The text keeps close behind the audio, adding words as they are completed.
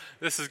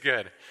This is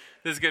good.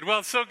 This is good. Well,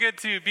 it's so good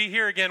to be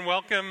here again.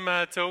 Welcome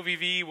to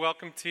OVV.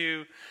 Welcome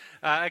to,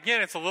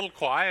 again, it's a little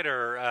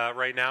quieter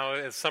right now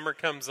as summer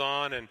comes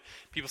on and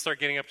people start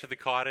getting up to the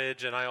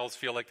cottage, and I always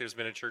feel like there's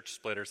been a church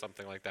split or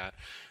something like that.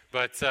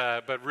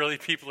 But really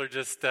people are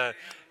just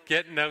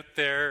getting out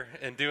there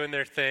and doing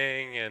their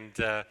thing,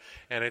 and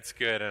it's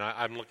good. And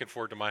I'm looking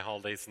forward to my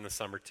holidays in the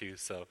summer too,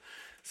 so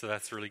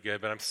that's really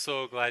good. But I'm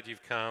so glad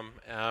you've come.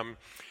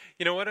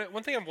 You know what?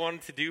 One thing I've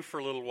wanted to do for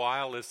a little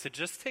while is to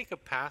just take a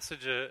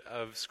passage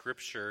of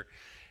Scripture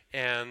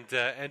and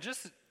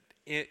just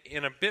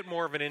in a bit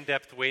more of an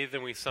in-depth way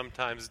than we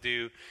sometimes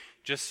do,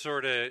 just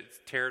sort of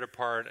tear it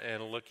apart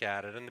and look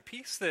at it. And the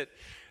piece that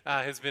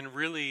has been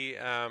really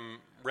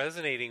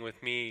resonating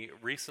with me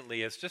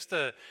recently is just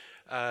a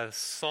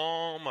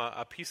psalm,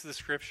 a piece of the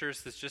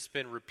Scriptures that's just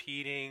been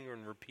repeating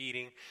and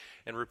repeating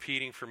and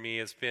repeating for me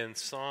has been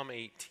Psalm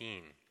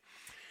 18.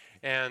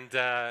 And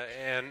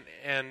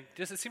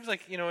just it seems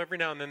like, you know, every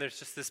now and then there's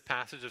just this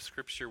passage of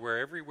Scripture where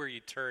everywhere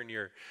you turn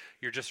you're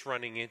just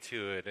running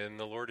into it, and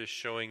the Lord is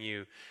showing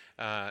you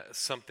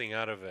something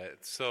out of it.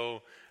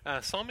 So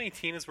Psalm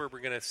 18 is where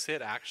we're going to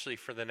sit actually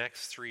for the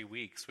next 3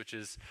 weeks, which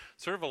is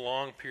sort of a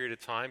long period of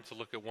time to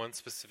look at one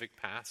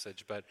specific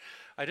passage. But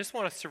I just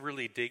want us to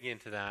really dig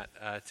into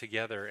that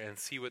together and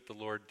see what the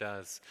Lord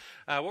does.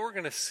 What we're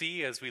going to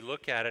see as we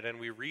look at it and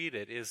we read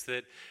it is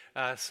that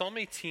Psalm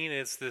 18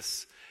 is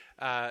this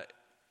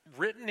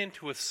written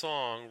into a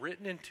song,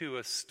 written into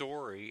a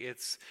story.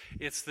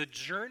 It's the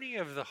journey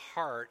of the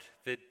heart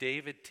that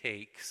David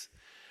takes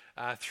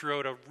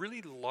throughout a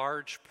really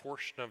large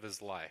portion of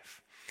his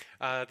life.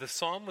 The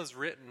psalm was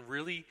written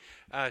really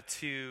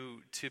to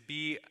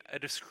be a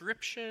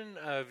description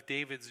of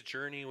David's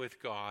journey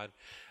with God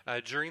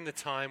during the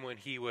time when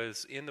he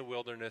was in the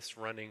wilderness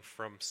running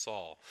from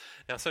Saul.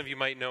 Now, some of you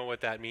might know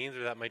what that means,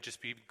 or that might just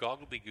be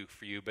gobbledygook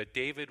for you, but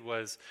David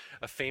was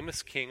a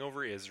famous king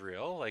over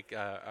Israel.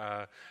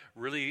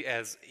 Really,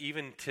 as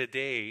even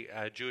today,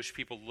 Jewish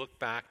people look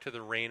back to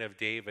the reign of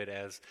David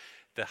as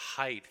the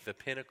height, the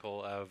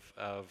pinnacle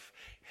of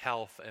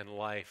health and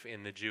life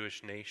in the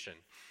Jewish nation.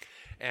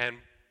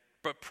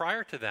 But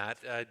prior to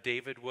that,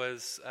 David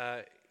was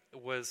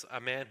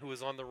a man who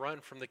was on the run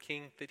from the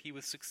king that he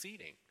was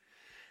succeeding.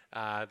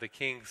 The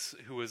king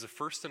who was the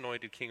first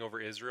anointed king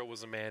over Israel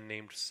was a man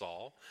named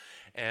Saul.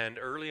 And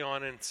early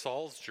on in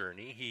Saul's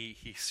journey,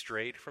 he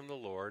strayed from the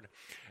Lord,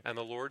 and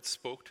the Lord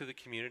spoke to the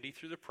community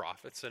through the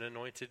prophets and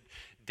anointed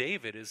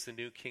David as the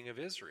new king of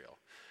Israel.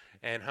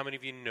 And how many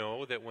of you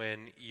know that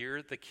when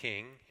you're the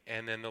king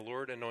and then the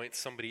Lord anoints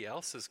somebody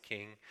else as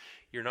king,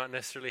 you're not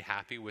necessarily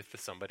happy with the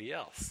somebody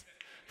else?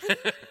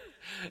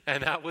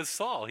 And that was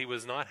Saul. He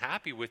was not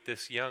happy with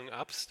this young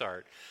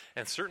upstart,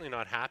 and certainly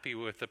not happy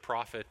with the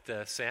prophet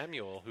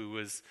Samuel, who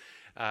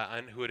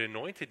had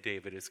anointed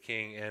David as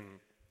king. And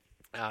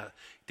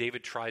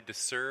David tried to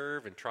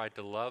serve and tried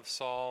to love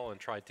Saul and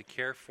tried to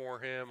care for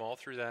him all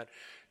through that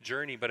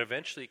journey. But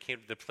eventually it came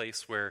to the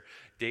place where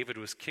David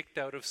was kicked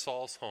out of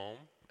Saul's home,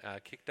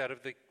 kicked out of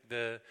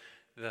the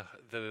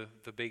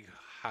big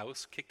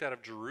house, kicked out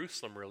of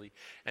Jerusalem really,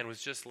 and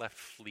was just left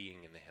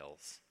fleeing in the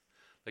hills.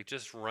 Like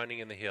just running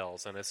in the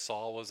hills. And as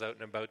Saul was out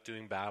and about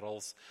doing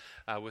battles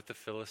with the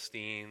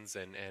Philistines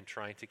and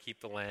trying to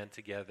keep the land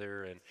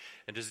together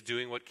and just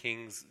doing what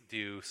kings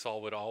do,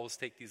 Saul would always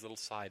take these little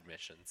side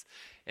missions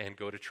and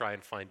go to try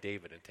and find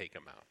David and take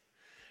him out.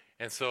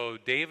 And so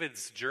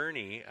David's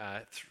journey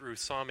through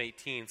Psalm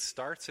 18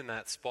 starts in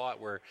that spot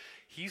where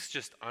he's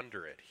just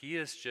under it. He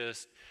is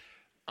just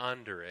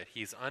under it.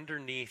 He's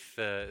underneath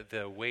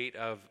the weight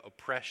of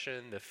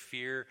oppression, the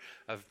fear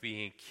of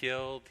being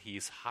killed.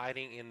 He's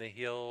hiding in the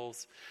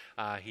hills.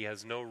 He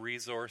has no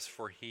resource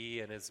for he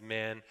and his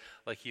men.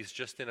 Like he's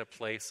just in a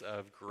place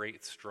of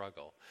great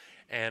struggle.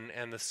 And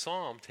the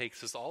psalm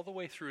takes us all the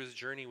way through his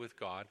journey with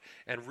God,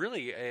 and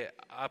really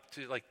up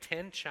to like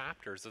 10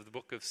 chapters of the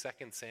book of 2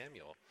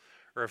 Samuel.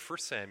 Or 1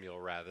 Samuel,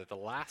 rather. The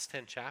last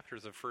 10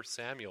 chapters of 1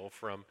 Samuel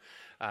from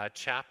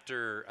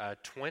chapter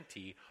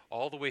 20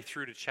 all the way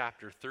through to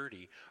chapter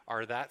 30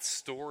 are that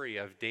story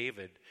of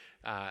David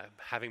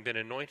having been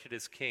anointed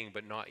as king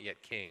but not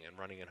yet king and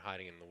running and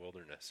hiding in the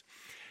wilderness.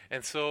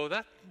 And so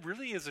that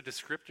really is a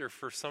descriptor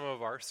for some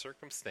of our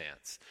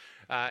circumstance.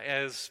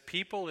 As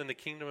people in the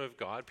kingdom of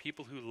God,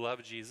 people who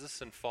love Jesus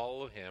and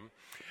follow him,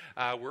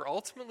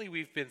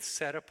 we've been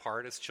set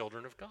apart as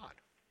children of God.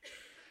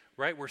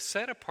 Right? We're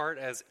set apart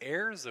as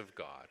heirs of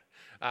God.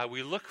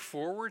 We look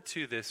forward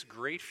to this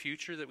great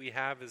future that we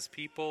have as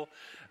people,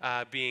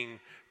 being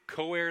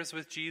co-heirs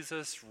with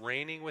Jesus,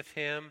 reigning with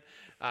him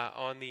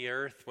on the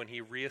earth when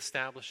he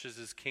reestablishes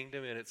his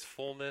kingdom in its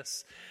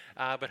fullness.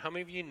 But how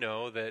many of you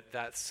know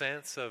that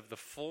sense of the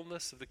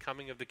fullness of the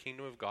coming of the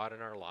kingdom of God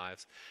in our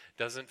lives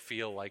doesn't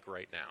feel like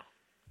right now?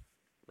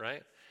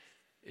 Right?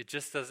 It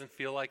just doesn't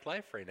feel like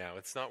life right now.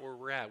 It's not where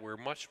we're at. We're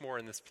much more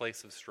in this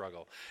place of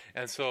struggle.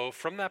 And so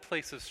from that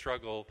place of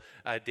struggle,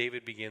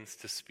 David begins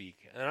to speak.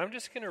 And I'm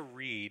just going to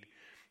read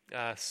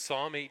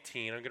Psalm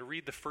 18. I'm going to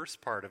read the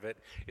first part of it.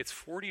 It's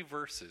 40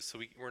 verses, so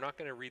we're not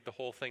going to read the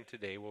whole thing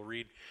today. We'll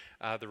read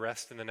the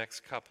rest in the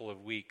next couple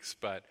of weeks,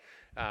 but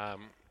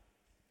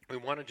we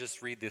want to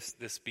just read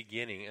this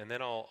beginning, and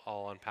then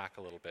I'll unpack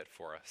a little bit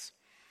for us.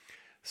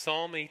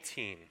 Psalm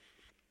 18.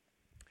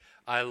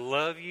 I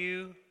love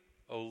you,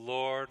 O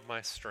Lord,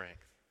 my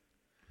strength.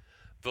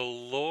 The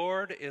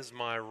Lord is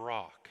my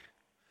rock,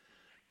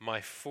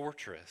 my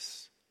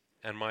fortress,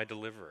 and my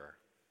deliverer.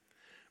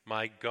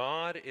 My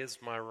God is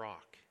my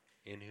rock,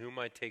 in whom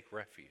I take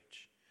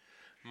refuge,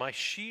 my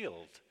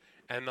shield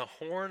and the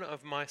horn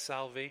of my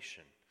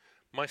salvation,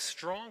 my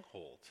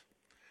stronghold.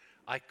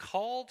 I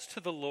called to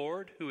the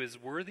Lord, who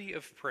is worthy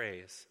of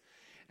praise,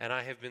 and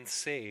I have been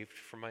saved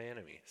from my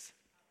enemies.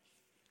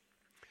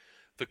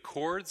 The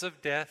cords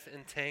of death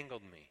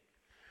entangled me.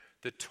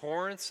 The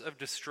torrents of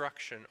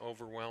destruction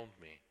overwhelmed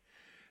me.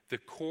 The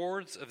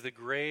cords of the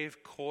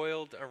grave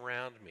coiled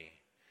around me.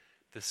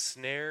 The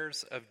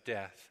snares of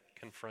death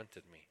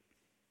confronted me.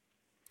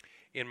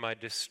 In my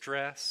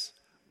distress,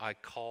 I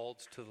called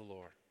to the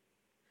Lord.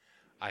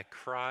 I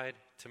cried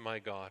to my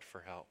God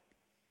for help.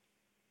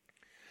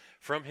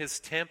 From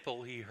his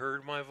temple he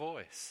heard my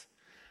voice.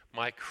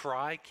 My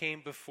cry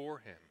came before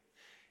him.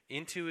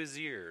 Into his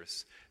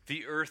ears,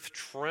 the earth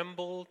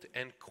trembled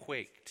and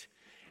quaked,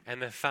 and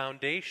the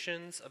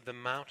foundations of the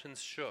mountains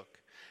shook.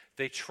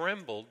 They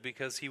trembled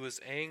because he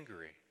was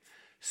angry.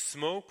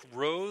 Smoke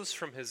rose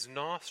from his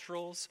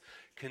nostrils.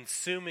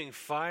 Consuming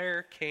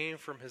fire came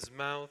from his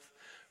mouth.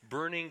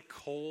 Burning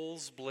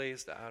coals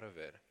blazed out of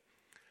it.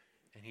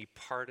 And he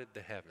parted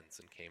the heavens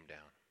and came down.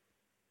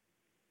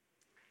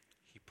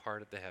 He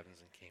parted the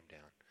heavens and came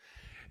down.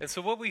 And so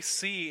what we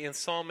see in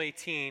Psalm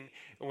 18,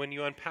 when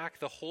you unpack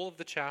the whole of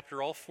the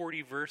chapter, all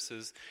 40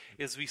 verses,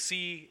 is we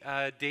see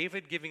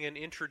David giving an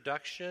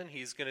introduction.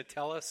 He's going to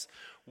tell us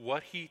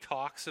what he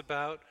talks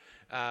about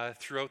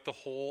throughout the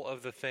whole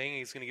of the thing.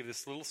 He's going to give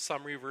this little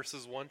summary,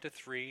 verses 1 to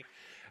 3.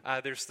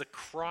 There's the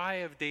cry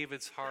of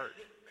David's heart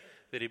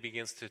that he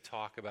begins to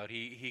talk about.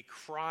 He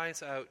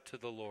cries out to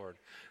the Lord.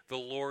 The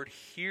Lord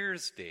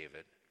hears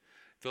David.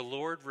 The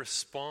Lord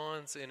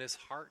responds in his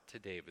heart to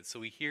David. So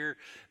we hear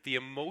the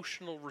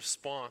emotional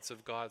response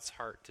of God's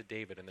heart to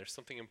David, and there's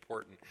something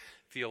important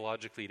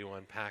theologically to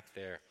unpack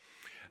there.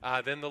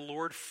 Then the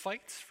Lord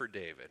fights for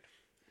David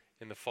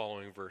in the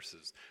following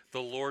verses.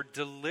 The Lord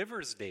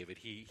delivers David.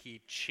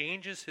 He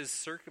changes his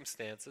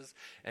circumstances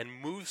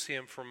and moves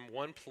him from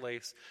one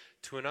place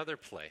to another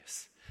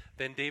place.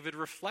 Then David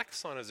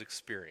reflects on his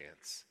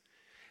experience.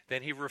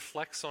 Then he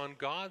reflects on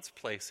God's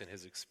place in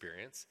his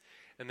experience.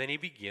 And then he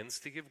begins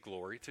to give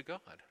glory to God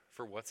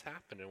for what's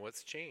happened and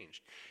what's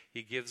changed.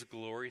 He gives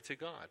glory to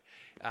God.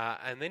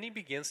 And then he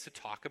begins to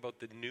talk about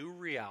the new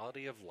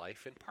reality of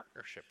life in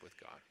partnership with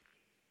God.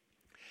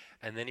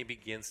 And then he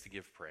begins to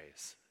give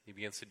praise. He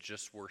begins to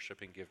just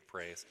worship and give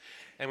praise.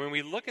 And when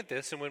we look at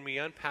this and when we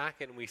unpack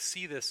it and we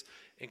see this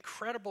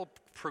incredible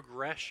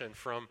progression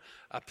from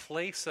a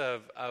place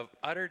of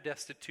utter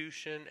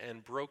destitution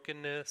and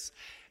brokenness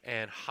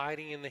and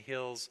hiding in the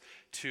hills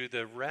to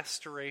the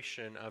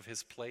restoration of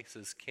his place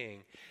as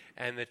king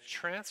and the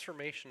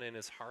transformation in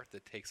his heart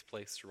that takes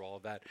place through all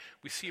of that,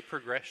 we see a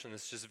progression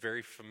that's just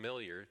very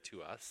familiar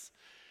to us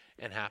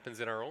and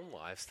happens in our own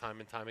lives time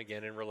and time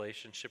again in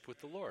relationship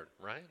with the Lord,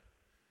 right?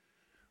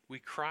 We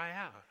cry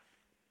out.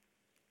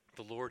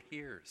 The Lord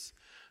hears.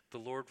 The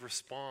Lord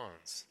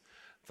responds.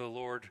 The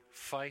Lord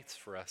fights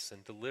for us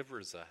and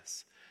delivers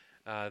us.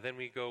 Then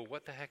we go,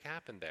 what the heck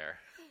happened there?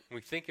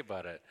 We think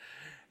about it.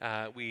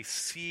 We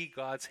see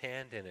God's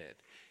hand in it.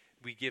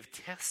 We give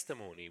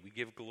testimony. We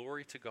give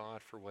glory to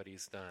God for what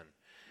he's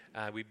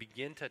done. We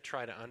begin to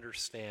try to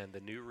understand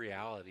the new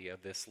reality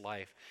of this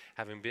life,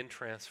 having been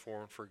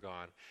transformed for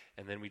God.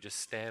 And then we just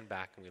stand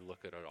back and we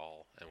look at it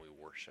all and we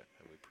worship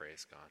and we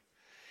praise God.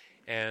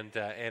 And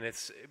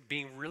it's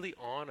being really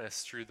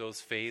honest through those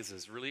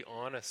phases, really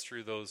honest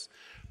through those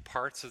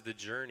parts of the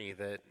journey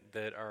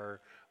that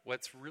are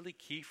what's really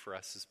key for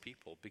us as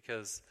people,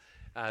 because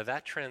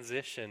that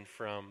transition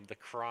from the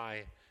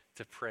cry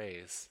to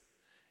praise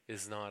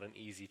is not an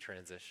easy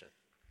transition,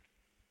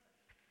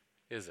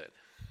 is it?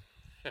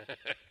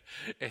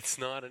 It's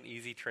not an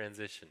easy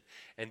transition.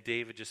 And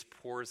David just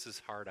pours his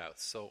heart out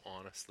so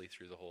honestly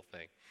through the whole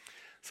thing.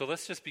 So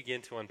let's just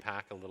begin to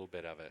unpack a little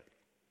bit of it.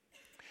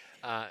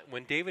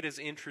 When David is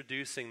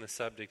introducing the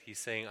subject, he's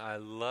saying, I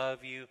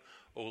love you,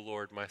 O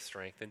Lord, my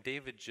strength. And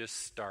David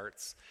just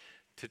starts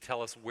to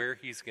tell us where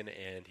he's going to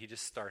end. He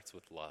just starts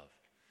with love.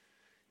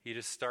 He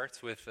just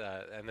starts with,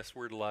 and this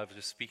word love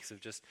just speaks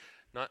of just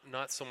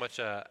not so much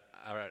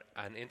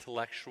an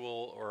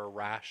intellectual or a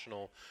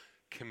rational,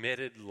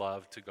 committed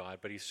love to God,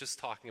 but he's just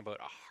talking about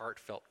a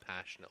heartfelt,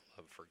 passionate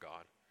love for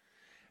God.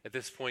 At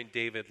this point,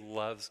 David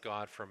loves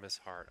God from his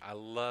heart. I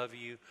love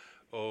you,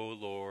 O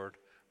Lord,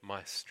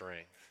 my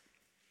strength.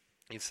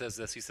 He says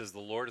this, he says, "The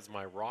Lord is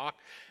my rock,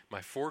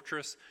 my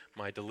fortress,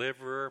 my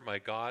deliverer, my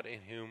God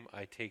in whom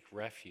I take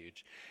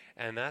refuge."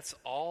 And that's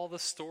all the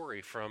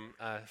story from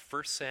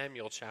 1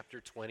 Samuel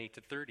chapter 20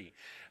 to 30.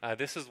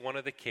 This is one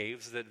of the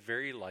caves that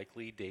very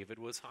likely David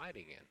was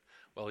hiding in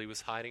while he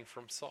was hiding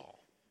from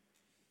Saul.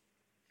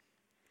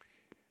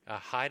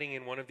 Hiding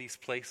in one of these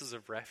places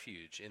of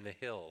refuge in the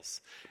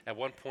hills. At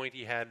one point,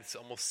 he had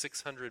almost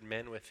 600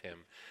 men with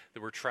him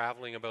that were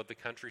traveling about the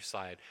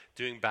countryside,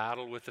 doing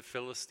battle with the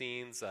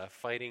Philistines,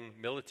 fighting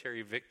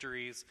military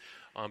victories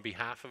on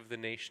behalf of the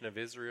nation of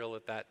Israel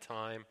at that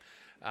time,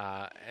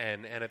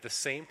 and at the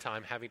same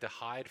time having to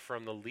hide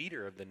from the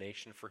leader of the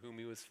nation for whom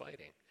he was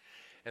fighting.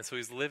 And so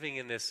he's living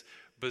in this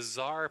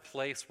bizarre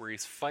place where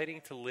he's fighting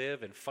to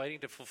live and fighting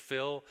to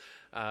fulfill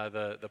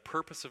the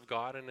purpose of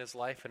God in his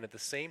life, and at the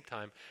same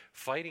time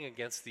fighting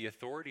against the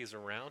authorities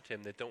around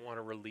him that don't want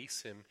to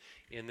release him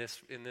in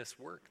this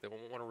work, that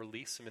won't want to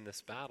release him in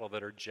this battle,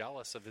 that are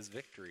jealous of his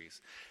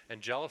victories and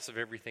jealous of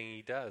everything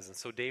he does. And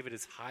so David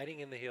is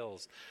hiding in the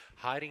hills,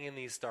 hiding in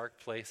these dark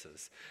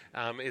places.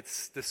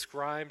 It's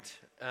described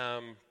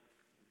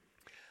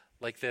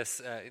like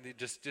this. I'm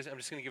just going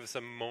to give us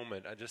a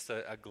moment, just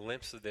a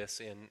glimpse of this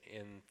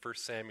in 1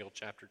 Samuel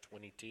chapter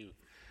 22.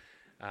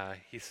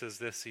 He says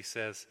this, he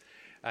says,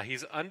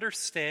 he's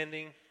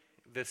understanding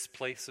this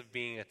place of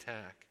being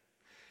attacked.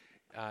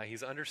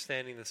 He's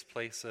understanding this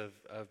place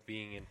of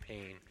being in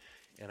pain.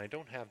 And I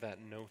don't have that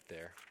note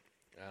there.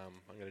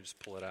 I'm going to just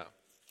pull it out.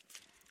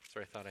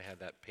 Sorry, I thought I had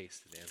that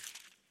pasted in.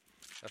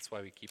 That's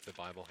why we keep the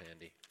Bible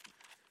handy.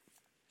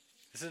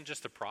 This isn't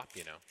just a prop,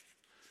 you know.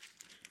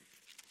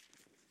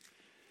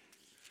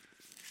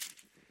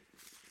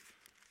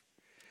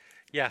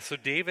 Yeah, so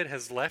David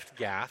has left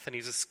Gath, and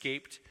he's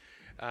escaped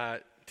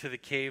to the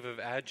cave of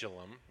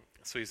Adullam.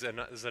 So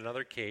there's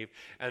another cave.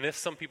 And this,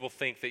 some people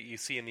think that you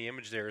see in the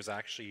image there, is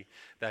actually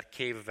that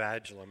cave of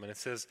Adullam. And it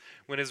says,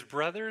 when his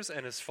brothers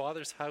and his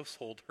father's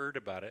household heard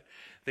about it,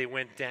 they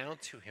went down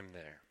to him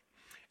there.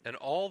 And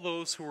all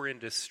those who were in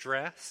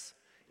distress,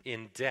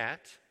 in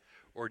debt,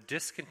 or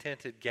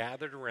discontented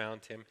gathered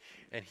around him,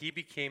 and he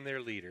became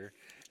their leader.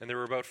 And there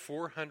were about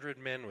 400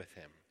 men with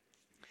him.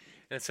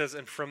 And it says,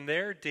 and from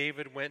there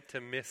David went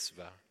to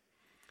Mizpah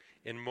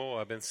in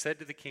Moab and said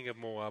to the king of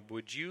Moab,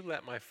 would you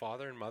let my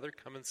father and mother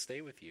come and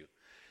stay with you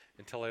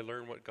until I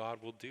learn what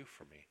God will do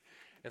for me?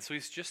 And so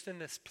he's just in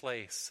this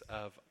place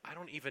of, I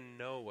don't even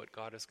know what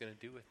God is going to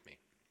do with me.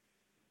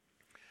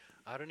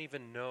 I don't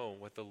even know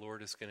what the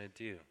Lord is going to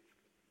do.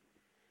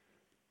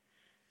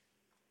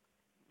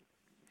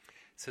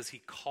 It says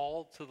he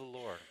called to the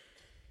Lord,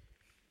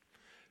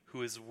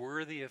 who is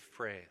worthy of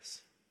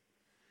praise.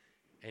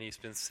 And he's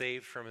been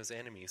saved from his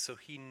enemies. So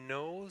he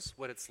knows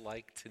what it's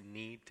like to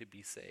need to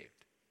be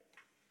saved.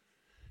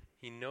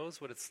 He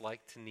knows what it's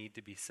like to need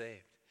to be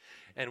saved.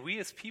 And we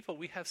as people,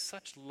 we have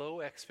such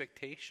low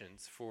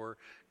expectations for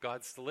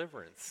God's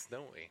deliverance,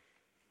 don't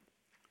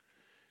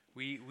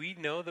we? We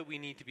know that we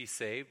need to be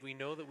saved. We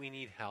know that we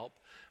need help.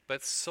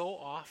 But so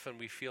often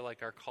we feel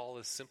like our call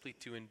is simply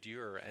to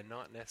endure and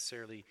not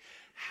necessarily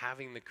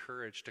having the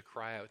courage to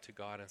cry out to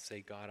God and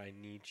say, God, I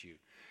need you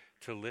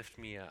to lift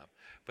me up.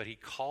 But he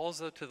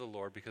calls out to the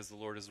Lord because the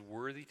Lord is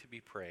worthy to be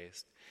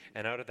praised,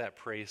 and out of that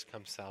praise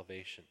comes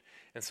salvation.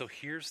 And so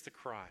here's the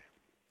cry.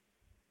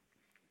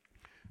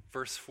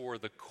 Verse 4,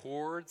 the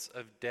cords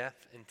of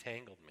death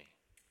entangled me.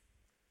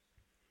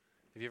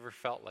 Have you ever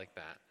felt like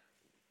that?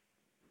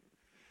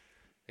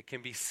 It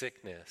can be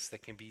sickness,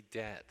 that can be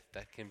debt,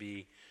 that can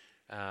be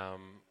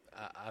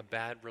a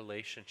bad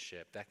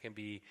relationship, that can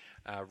be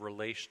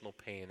relational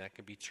pain, that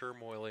can be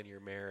turmoil in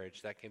your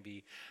marriage, that can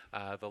be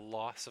the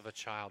loss of a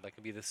child, that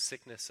can be the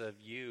sickness of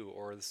you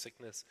or the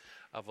sickness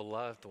of a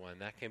loved one,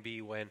 that can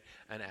be when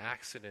an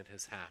accident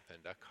has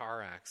happened, a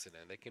car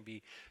accident. There can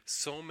be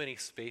so many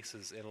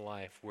spaces in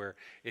life where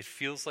it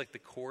feels like the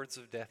cords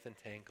of death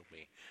entangle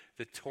me,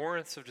 the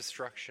torrents of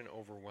destruction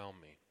overwhelm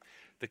me,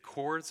 the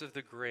cords of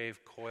the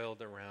grave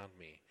coiled around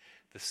me,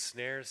 the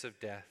snares of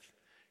death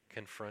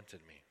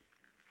confronted me.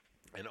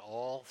 And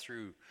all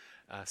through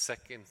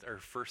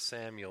 1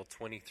 Samuel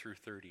 20 through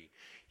 30,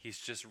 he's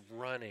just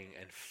running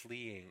and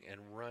fleeing and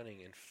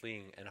running and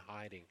fleeing and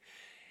hiding.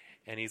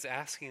 And he's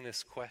asking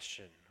this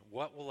question,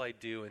 what will I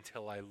do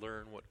until I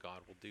learn what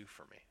God will do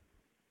for me?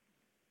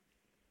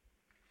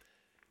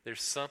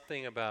 There's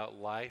something about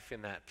life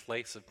in that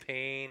place of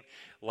pain,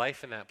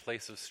 life in that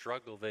place of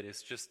struggle that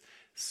is just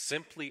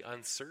simply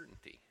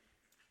uncertainty,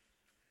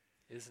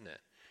 isn't it?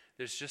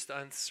 There's just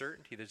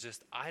uncertainty. There's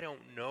just, I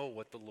don't know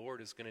what the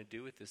Lord is going to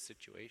do with this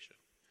situation.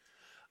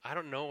 I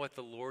don't know what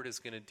the Lord is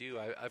going to do.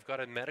 I've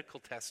got a medical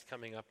test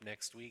coming up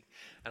next week,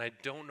 and I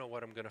don't know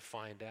what I'm going to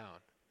find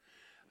out.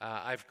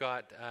 I've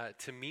got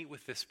to meet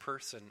with this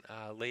person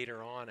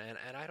later on,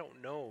 and I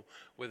don't know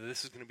whether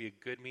this is going to be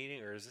a good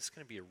meeting or is this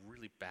going to be a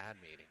really bad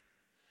meeting.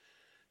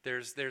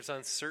 There's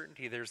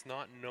uncertainty. There's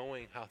not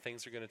knowing how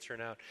things are going to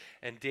turn out.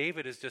 And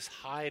David is just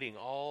hiding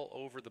all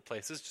over the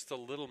place. This is just a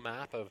little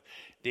map of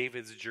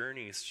David's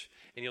journeys.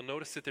 And you'll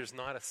notice that there's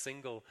not a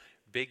single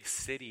big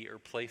city or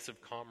place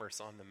of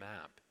commerce on the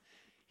map.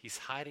 He's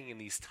hiding in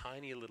these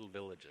tiny little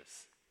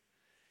villages.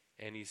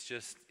 And he's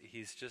just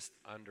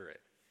under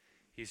it.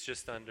 He's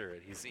just under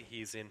it.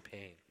 He's in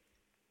pain.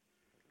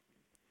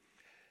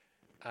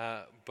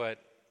 But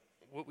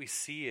what we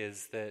see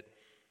is that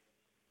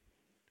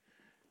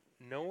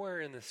nowhere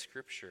in the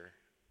scripture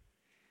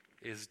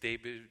is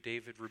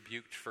David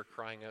rebuked for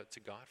crying out to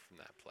God from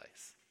that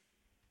place.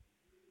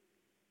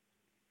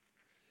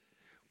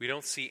 We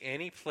don't see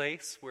any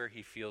place where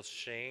he feels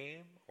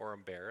shame or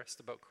embarrassed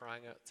about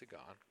crying out to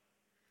God.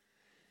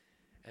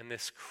 And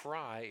this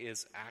cry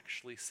is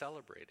actually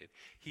celebrated.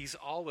 He's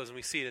always, and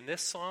we see it in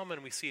this psalm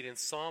and we see it in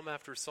psalm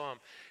after psalm,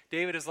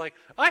 David is like,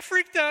 I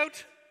freaked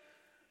out.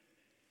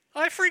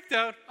 I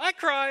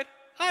cried.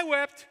 I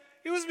wept.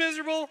 It was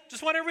miserable.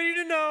 Just want everybody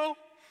to know.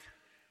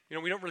 You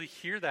know, we don't really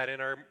hear that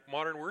in our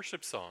modern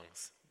worship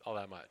songs all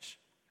that much,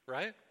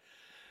 right?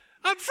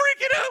 I'm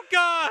freaking out,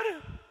 God.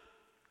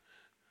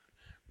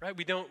 Right?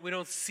 We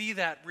don't see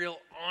that real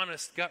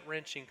honest,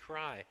 gut-wrenching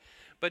cry.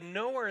 But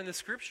nowhere in the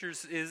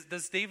scriptures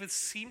does David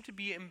seem to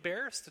be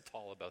embarrassed at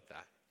all about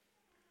that.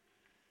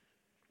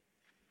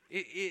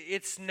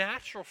 It's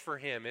natural for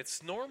him.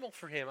 It's normal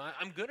for him.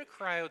 I'm going to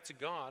cry out to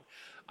God.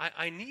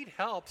 I need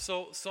help,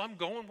 so I'm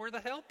going where the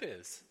help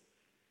is.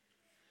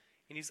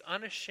 And he's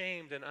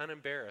unashamed and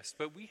unembarrassed.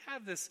 But we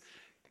have this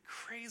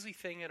crazy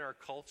thing in our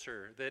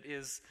culture that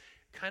is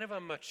kind of a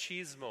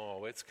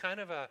machismo. It's kind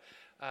of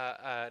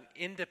an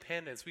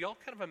independence. We all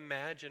kind of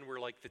imagine we're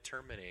like the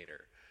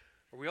Terminator.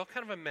 Or we all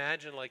kind of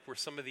imagine like we're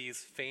some of these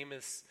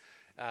famous,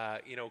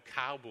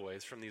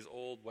 cowboys from these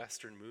old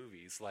Western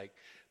movies, like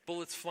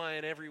bullets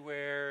flying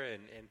everywhere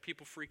and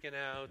people freaking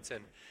out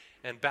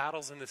and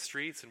battles in the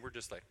streets, and we're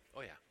just like,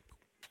 oh yeah,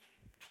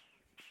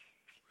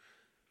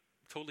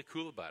 totally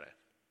cool about it.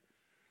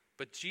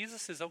 But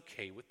Jesus is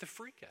okay with the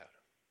freak out.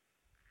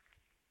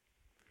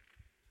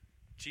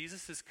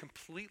 Jesus is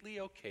completely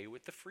okay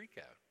with the freak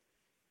out.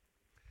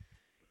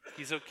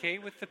 He's okay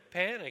with the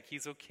panic.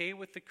 He's okay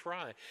with the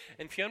cry.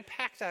 And if you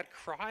unpack that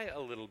cry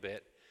a little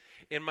bit,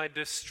 in my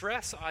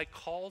distress I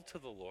called to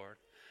the Lord.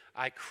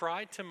 I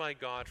cried to my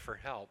God for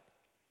help.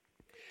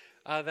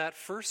 That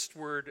first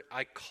word,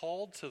 I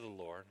called to the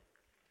Lord,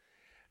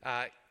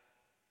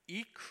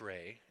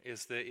 ikre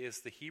is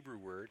the Hebrew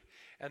word,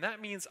 and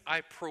that means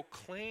I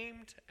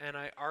proclaimed and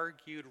I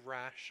argued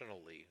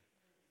rationally.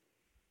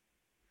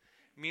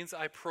 It means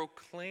I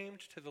proclaimed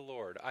to the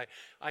Lord.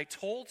 I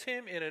told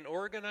him in an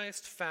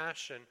organized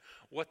fashion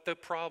what the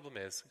problem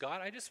is.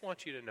 God, I just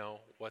want you to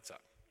know what's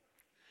up.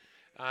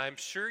 I'm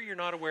sure you're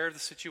not aware of the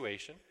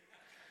situation.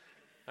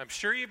 I'm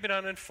sure you've been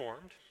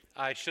uninformed.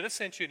 I should have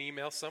sent you an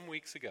email some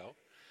weeks ago.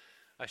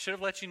 I should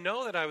have let you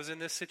know that I was in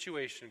this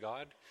situation,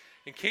 God.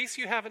 In case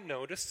you haven't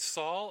noticed,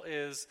 Saul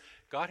is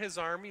got his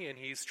army and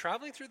he's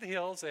traveling through the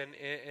hills, and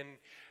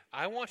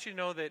I want you to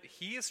know that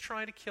he is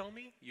trying to kill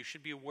me. You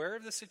should be aware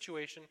of the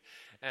situation.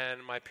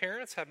 And my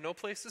parents have no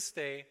place to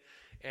stay,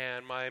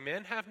 and my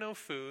men have no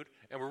food,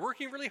 and we're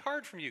working really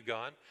hard from you,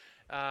 God.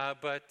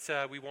 But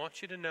we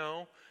want you to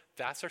know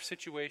that's our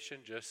situation.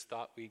 Just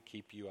thought we'd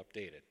keep you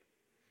updated.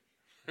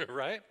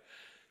 Right?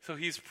 So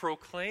he's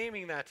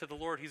proclaiming that to the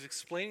Lord. He's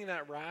explaining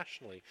that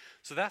rationally.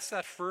 So that's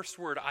that first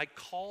word. I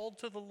called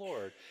to the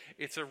Lord.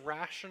 It's a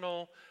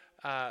rational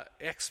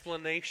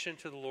explanation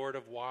to the Lord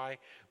of why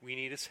we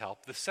need his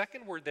help. The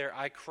second word there,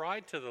 I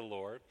cried to the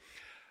Lord,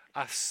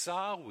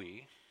 asawia,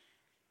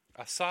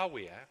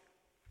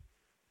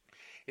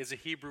 is a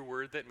Hebrew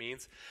word that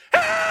means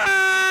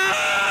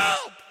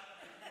help!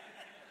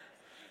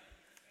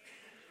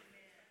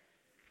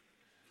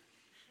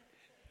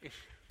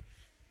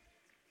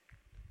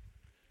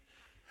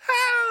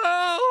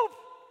 Help!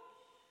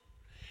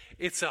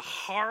 It's a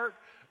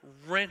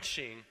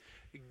heart-wrenching,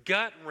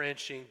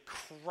 gut-wrenching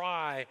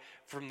cry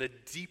from the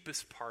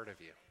deepest part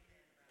of you.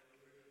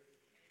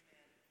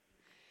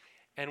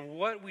 And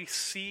what we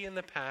see in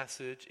the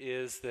passage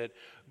is that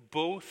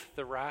both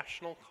the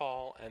rational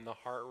call and the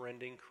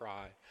heart-rending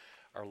cry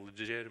are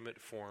legitimate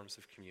forms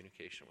of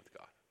communication with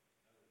God.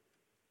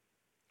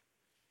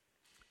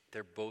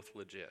 They're both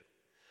legit.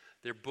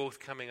 They're both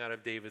coming out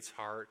of David's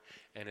heart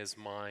and his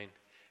mind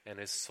and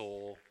his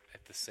soul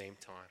at the same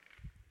time.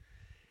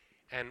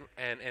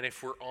 And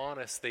if we're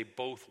honest, they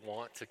both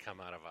want to come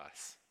out of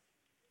us.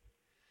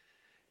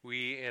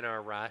 We, in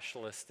our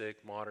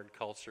rationalistic modern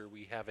culture,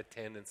 we have a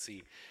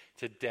tendency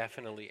to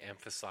definitely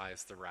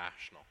emphasize the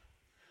rational.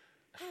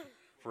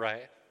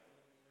 Right?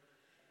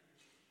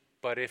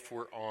 But if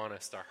we're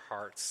honest, our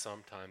hearts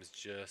sometimes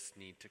just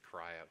need to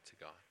cry out to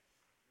God.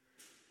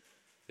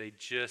 They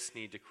just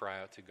need to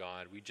cry out to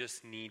God. We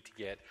just need to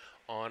get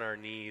on our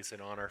knees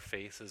and on our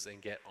faces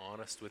and get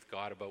honest with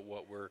God about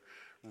what we're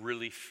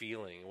really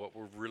feeling, what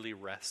we're really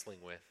wrestling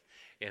with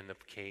in the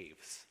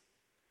caves,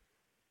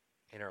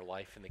 in our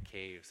life in the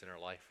caves, in our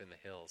life in the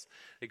hills.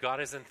 That God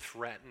isn't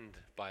threatened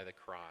by the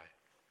cry.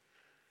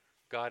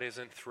 God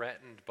isn't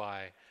threatened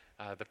by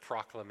the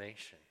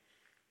proclamation.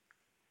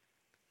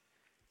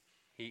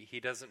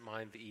 He doesn't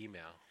mind the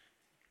email.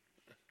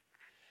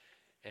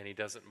 And he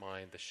doesn't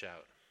mind the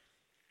shout.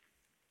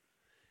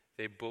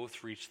 They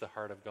both reach the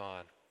heart of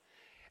God.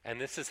 And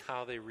this is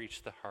how they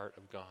reach the heart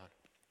of God.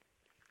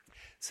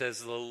 It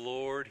says, the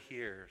Lord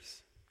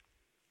hears.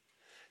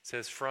 It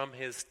says, from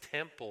his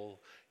temple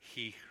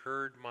he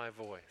heard my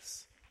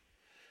voice.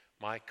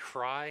 My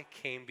cry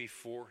came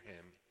before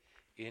him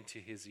into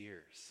his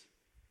ears.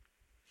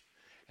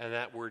 And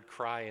that word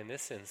cry in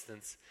this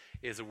instance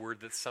is a word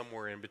that's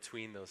somewhere in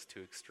between those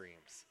two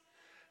extremes.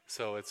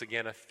 So it's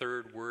again a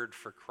third word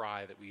for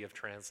cry that we have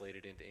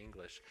translated into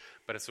English.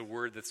 But it's a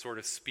word that sort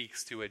of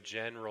speaks to a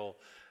general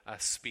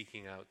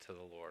speaking out to the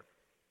Lord.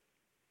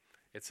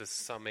 It's a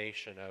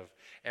summation of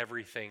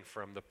everything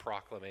from the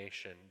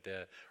proclamation,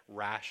 the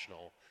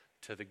rational,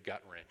 to the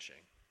gut-wrenching.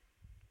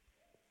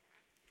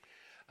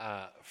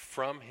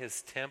 From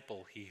his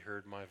temple he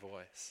heard my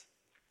voice.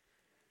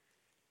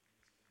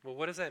 Well,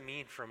 what does that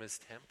mean, from his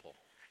temple?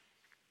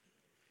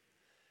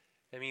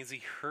 It means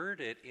he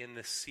heard it in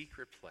the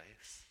secret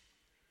place.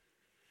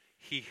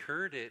 He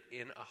heard it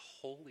in a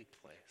holy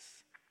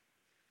place.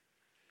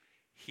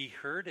 He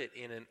heard it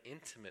in an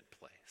intimate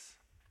place.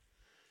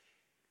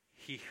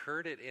 He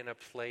heard it in a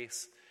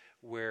place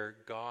where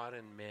God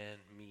and man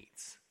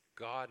meets.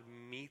 God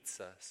meets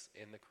us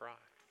in the cry.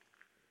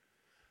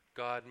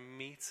 God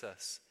meets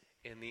us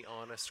in the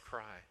honest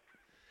cry.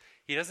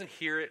 He doesn't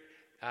hear it,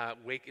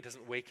 it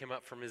doesn't wake him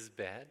up from his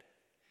bed.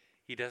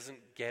 He doesn't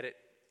get it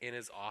in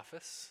his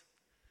office.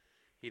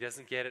 He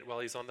doesn't get it while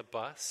he's on the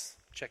bus,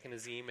 checking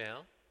his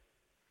email.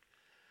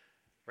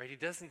 Right? He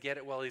doesn't get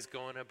it while he's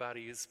going about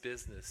his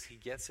business. He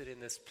gets it in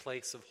this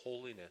place of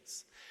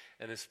holiness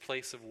and this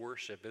place of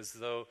worship, as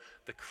though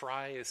the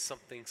cry is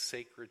something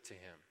sacred to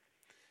him.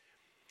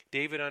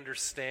 David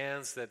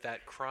understands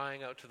that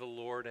crying out to the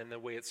Lord and the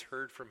way it's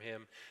heard from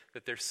him,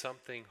 that there's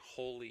something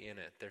holy in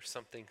it. There's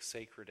something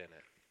sacred in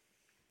it.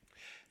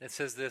 And it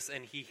says this,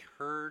 and he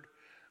heard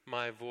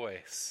my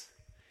voice.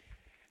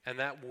 And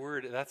that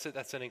word, that's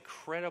an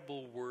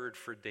incredible word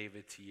for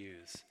David to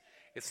use.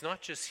 It's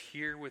not just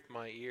hear with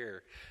my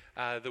ear.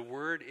 The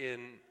word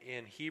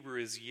in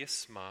Hebrew is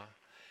yisma,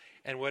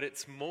 and what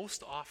it's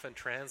most often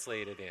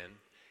translated in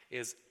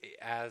is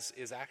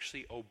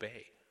actually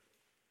obey.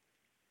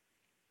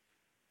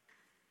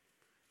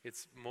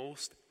 It's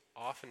most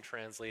often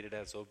translated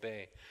as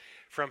obey.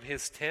 From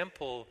his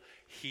temple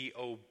he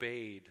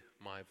obeyed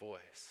my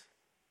voice.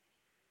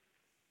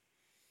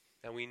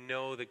 And we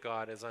know that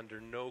God is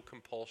under no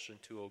compulsion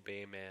to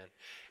obey man.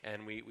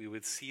 And we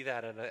would see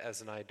that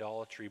as an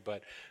idolatry.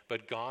 But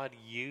God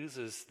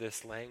uses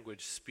this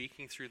language,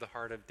 speaking through the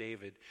heart of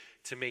David,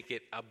 to make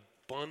it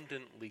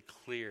abundantly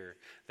clear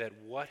that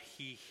what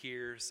he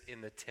hears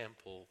in the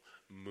temple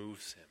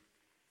moves him.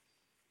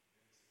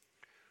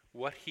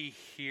 What he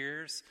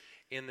hears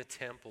in the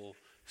temple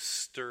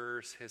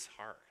stirs his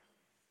heart.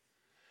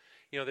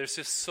 You know, there's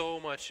just so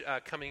much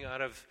coming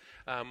out of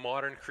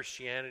modern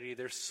Christianity.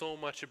 There's so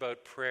much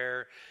about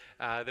prayer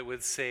that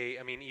would say,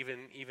 I mean,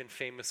 even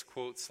famous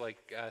quotes like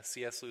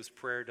C.S. Lewis,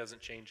 prayer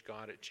doesn't change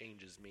God, it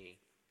changes me.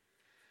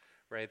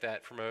 Right?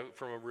 That from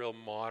a real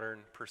modern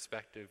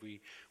perspective,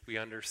 we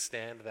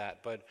understand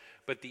that.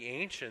 But the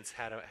ancients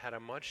had a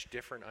much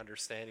different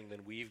understanding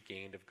than we've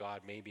gained of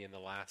God maybe in the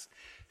last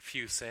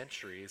few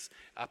centuries.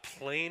 A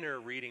plainer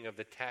reading of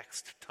the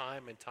text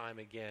time and time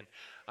again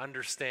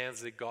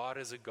understands that God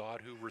is a God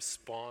who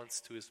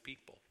responds to his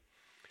people.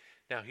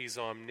 Now, he's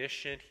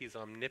omniscient, he's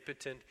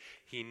omnipotent,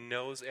 he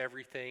knows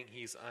everything,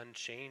 he's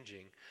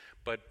unchanging.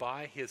 But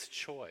by his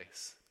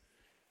choice,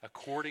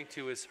 according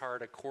to his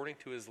heart, according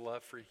to his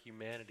love for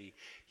humanity,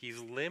 he's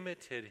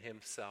limited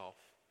himself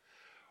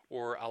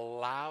or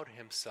allowed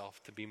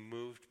himself to be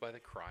moved by the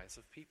cries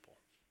of people.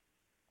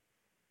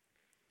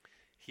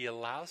 He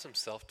allows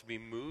himself to be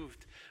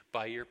moved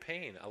by your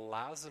pain,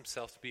 allows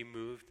himself to be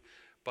moved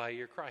by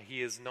your cry.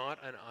 He is not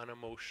an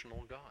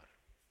unemotional God.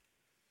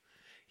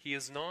 He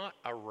is not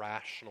a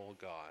rational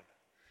God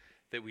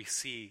that we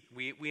see.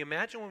 We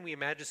imagine, when we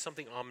imagine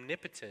something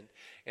omnipotent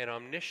and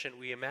omniscient,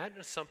 we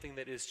imagine something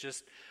that is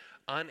just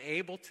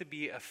unable to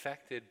be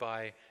affected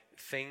by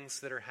things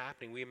that are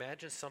happening. We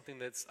imagine something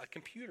that's a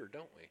computer,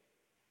 don't we?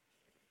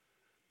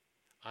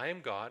 I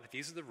am God.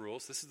 These are the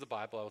rules. This is the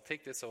Bible. I will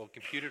take this. I will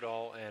compute it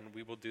all, and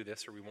we will do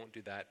this or we won't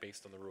do that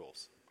based on the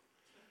rules.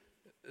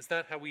 Is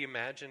that how we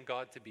imagine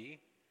God to be?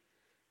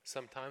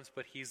 Sometimes,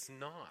 but he's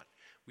not.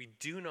 We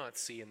do not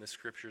see in the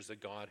scriptures a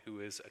God who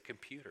is a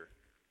computer.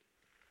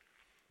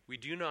 We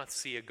do not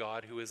see a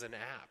God who is an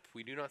app.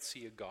 We do not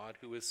see a God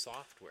who is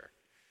software.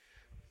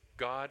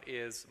 God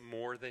is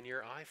more than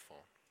your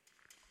iPhone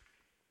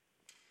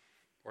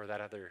or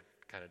that other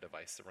kind of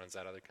device that runs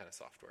that other kind of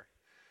software.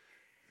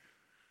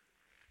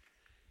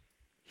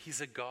 He's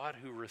a God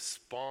who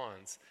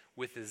responds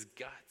with his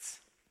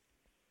guts.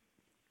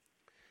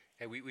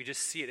 And we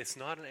just see it. It's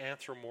not an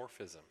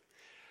anthropomorphism.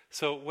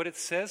 So what it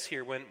says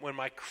here, when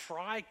my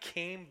cry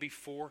came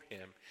before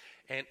him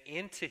and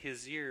into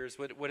his ears,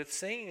 what it's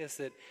saying is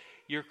that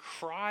your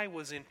cry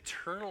was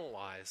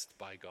internalized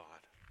by God.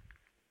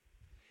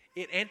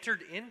 It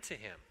entered into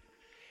him.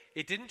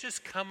 It didn't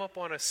just come up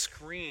on a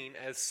screen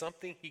as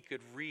something he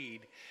could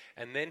read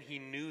and then he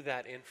knew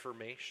that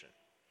information.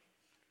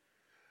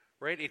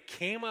 right? It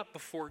came up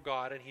before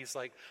God, and he's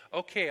like,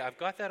 okay, I've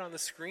got that on the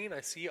screen.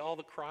 I see all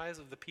the cries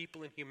of the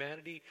people in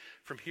humanity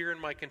from here in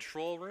my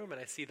control room,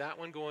 and I see that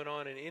one going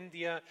on in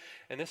India,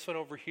 and this one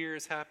over here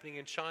is happening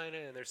in China,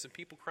 and there's some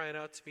people crying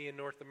out to me in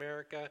North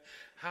America.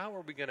 How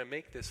are we going to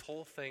make this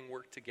whole thing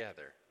work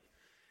together?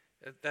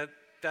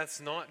 That's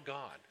not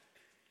God.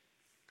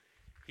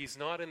 He's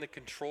not in the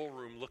control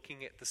room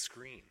looking at the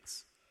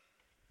screens,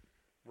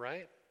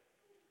 right?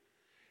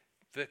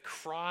 The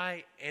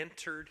cry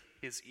entered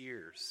his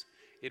ears.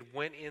 It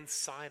went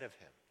inside of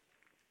him.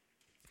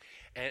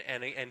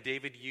 And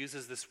David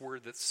uses this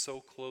word that's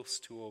so close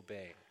to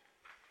obey.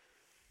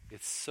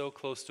 It's so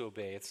close to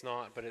obey. It's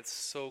not, but it's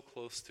so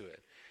close to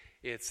it.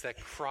 It's that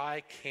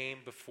cry came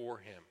before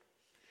him.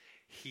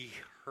 He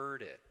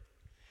heard it.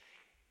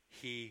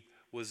 He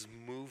was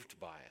moved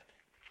by it.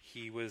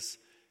 He was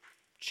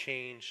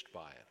changed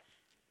by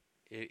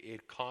it.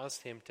 It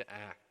caused him to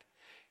act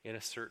in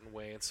a certain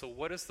way. And so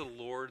what is the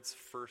Lord's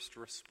first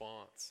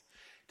response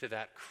to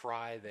that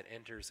cry that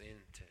enters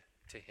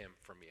into him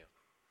from you?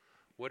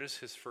 What is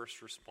his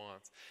first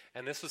response?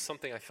 And this was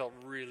something I felt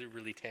really,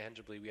 really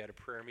tangibly. We had a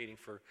prayer meeting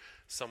for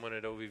someone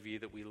at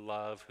OVV that we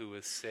love who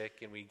was sick,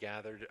 and we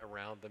gathered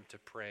around them to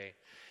pray.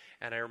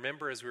 And I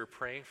remember as we were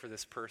praying for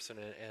this person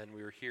and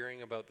we were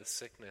hearing about the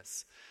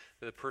sickness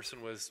that the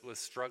person was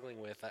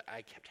struggling with,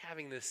 I kept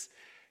having this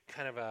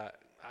kind of a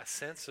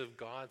sense of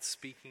God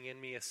speaking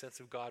in me, a sense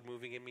of God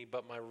moving in me,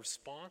 but my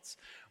response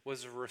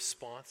was a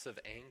response of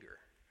anger.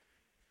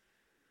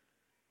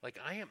 Like,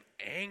 I am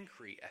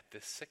angry at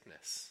this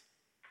sickness.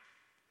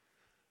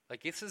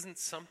 Like, this isn't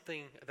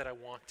something that I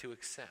want to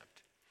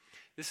accept.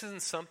 This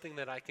isn't something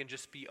that I can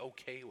just be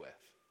okay with.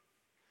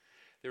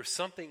 There was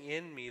something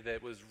in me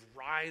that was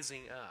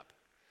rising up.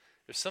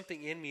 There's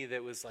something in me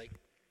that was like,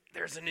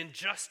 there's an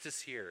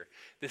injustice here.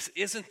 This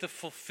isn't the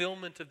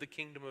fulfillment of the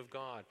kingdom of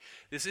God.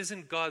 This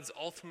isn't God's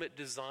ultimate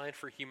design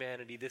for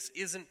humanity. This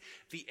isn't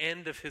the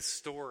end of his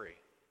story.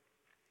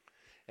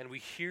 And we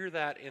hear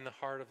that in the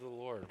heart of the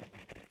Lord.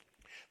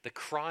 The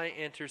cry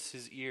enters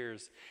his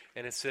ears,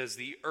 and it says,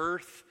 the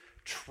earth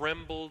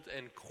trembled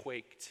and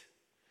quaked,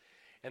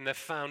 and the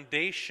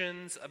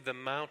foundations of the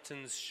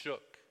mountains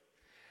shook.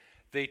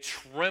 They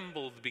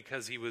trembled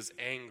because he was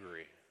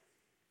angry.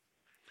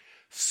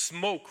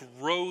 Smoke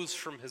rose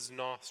from his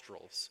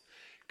nostrils.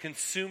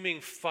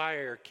 Consuming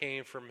fire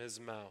came from his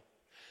mouth.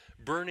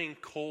 Burning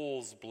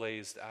coals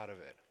blazed out of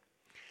it.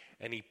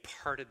 And he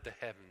parted the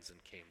heavens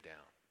and came down.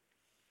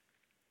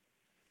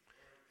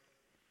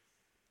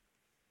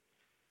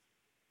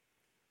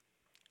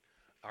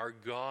 Our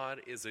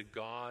God is a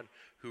God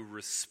who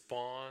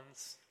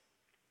responds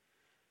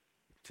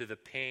to the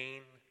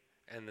pain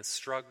and the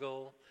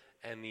struggle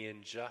and the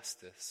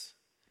injustice,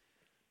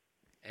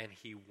 and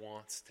he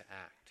wants to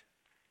act.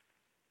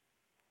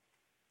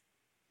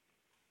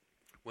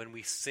 When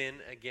we sin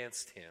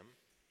against him,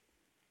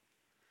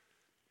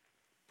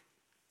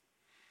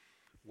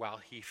 while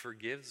he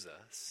forgives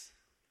us,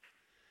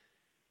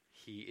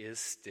 he is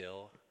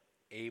still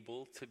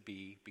able to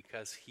be,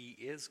 because he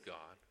is God,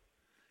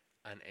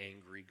 an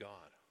angry God.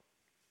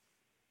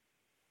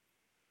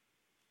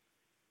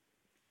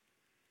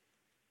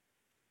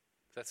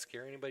 Does that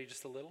scare anybody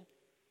just a little?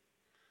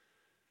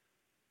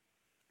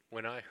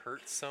 When I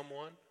hurt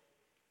someone,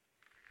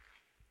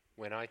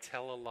 when I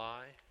tell a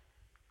lie,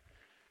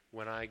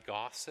 when I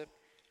gossip,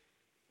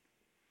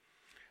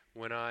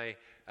 when I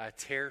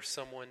tear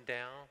someone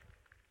down,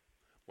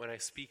 when I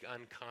speak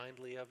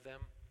unkindly of them,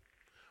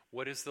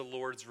 what is the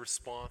Lord's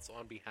response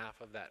on behalf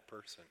of that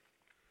person?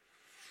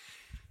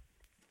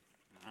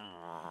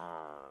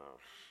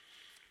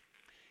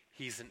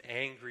 He's an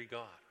angry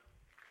God.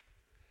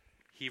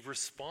 He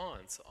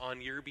responds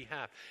on your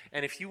behalf.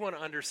 And if you want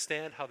to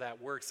understand how that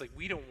works, like,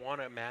 we don't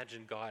want to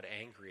imagine God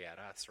angry at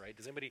us, right?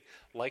 Does anybody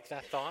like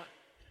that thought?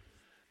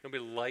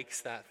 Nobody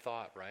likes that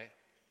thought, right?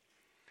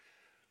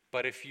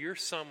 But if you're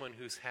someone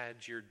who's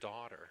had your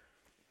daughter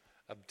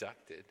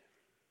abducted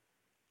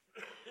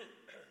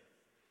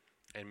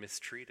and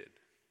mistreated,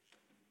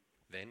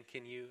 then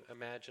can you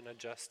imagine a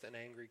just and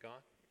angry God?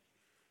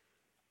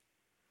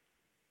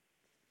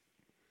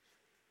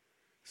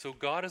 So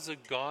God is a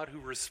God who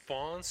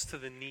responds to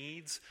the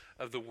needs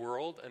of the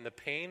world and the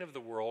pain of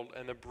the world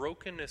and the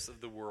brokenness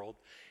of the world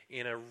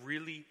in a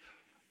really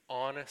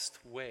honest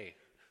way.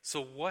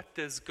 So what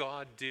does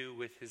God do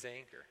with his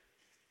anger?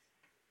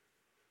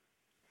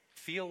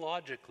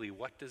 Theologically,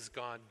 what does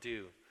God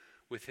do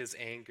with his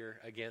anger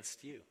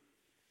against you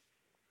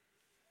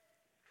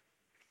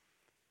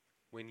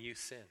when you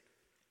sin?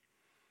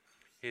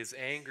 His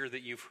anger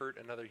that you've hurt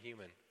another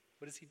human,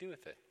 what does he do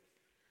with it?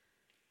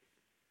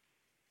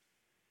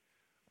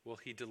 Well,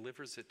 he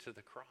delivers it to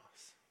the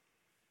cross.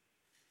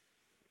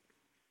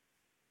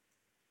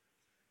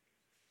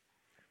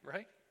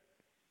 Right?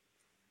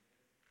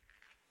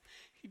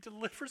 He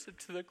delivers it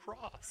to the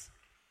cross.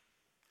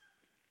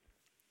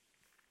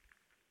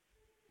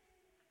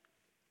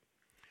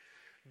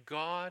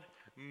 God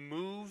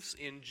moves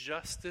in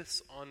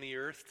justice on the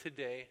earth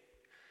today,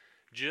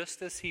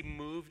 just as he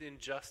moved in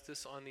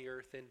justice on the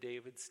earth in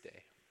David's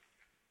day.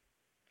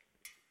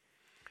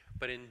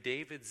 But in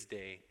David's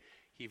day,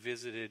 he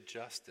visited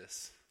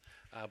justice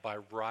by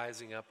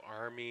rising up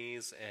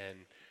armies and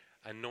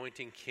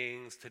anointing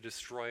kings to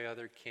destroy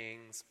other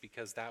kings,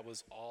 because that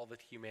was all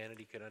that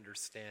humanity could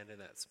understand in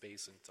that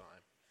space and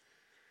time.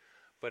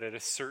 But at a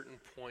certain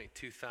point,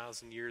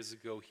 2,000 years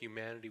ago,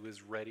 humanity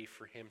was ready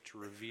for him to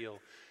reveal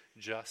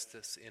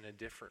justice in a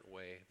different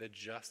way. The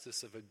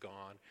justice of a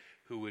God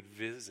who would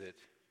visit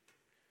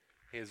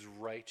his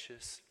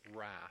righteous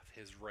wrath,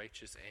 his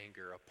righteous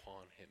anger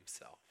upon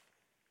himself.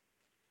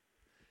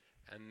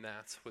 And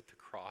that's what the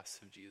cross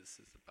of Jesus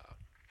is about.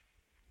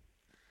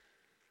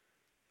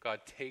 God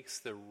takes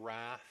the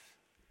wrath,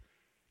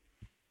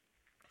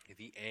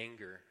 the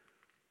anger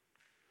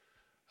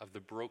of the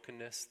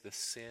brokenness, the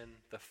sin,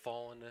 the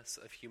fallenness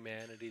of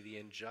humanity, the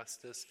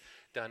injustice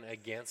done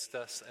against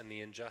us and the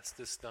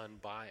injustice done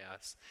by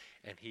us,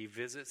 and he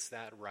visits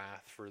that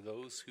wrath for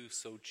those who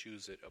so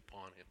choose it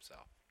upon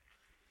himself.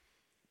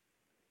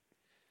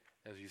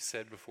 As you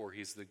said before,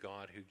 he's the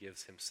God who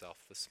gives himself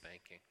the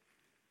spanking.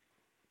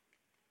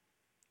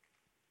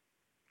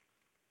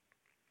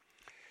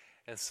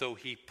 And so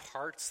he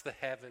parts the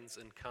heavens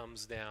and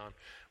comes down.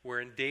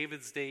 Where in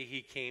David's day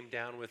he came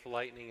down with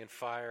lightning and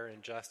fire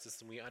and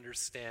justice, and we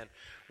understand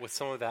what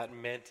some of that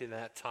meant in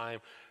that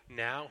time.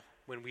 Now,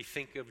 when we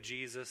think of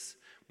Jesus,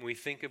 when we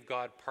think of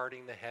God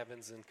parting the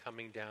heavens and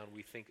coming down,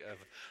 we think of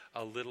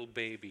a little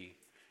baby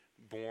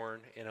born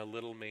in a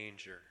little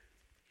manger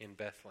in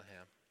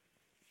Bethlehem.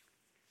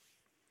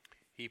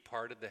 He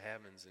parted the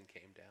heavens and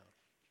came down.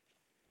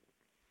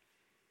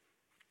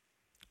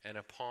 And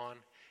upon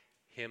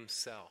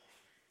himself,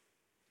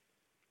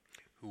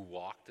 who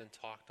walked and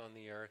talked on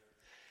the earth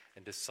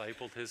and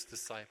discipled his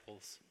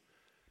disciples,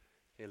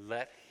 he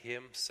let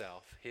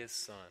himself, his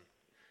son,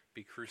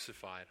 be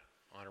crucified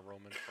on a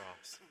Roman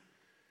cross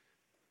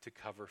to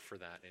cover for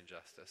that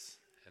injustice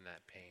and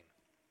that pain.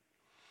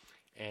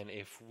 And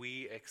if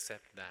we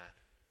accept that,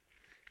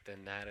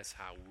 then that is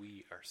how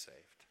we are saved.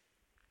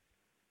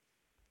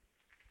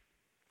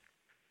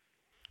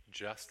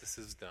 Justice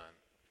is done.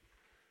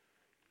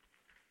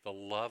 The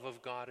love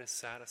of God is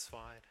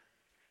satisfied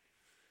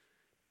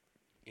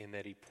in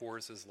that he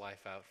pours his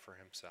life out for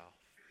himself,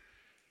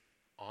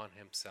 on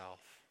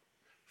himself,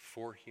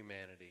 for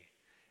humanity.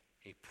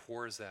 He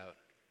pours out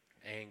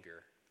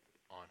anger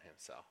on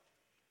himself.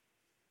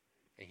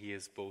 And he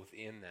is both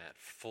in that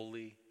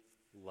fully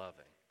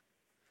loving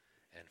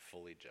and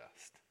fully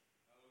just.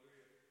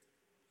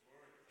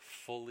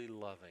 Fully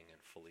loving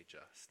and fully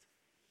just.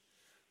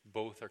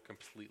 Both are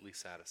completely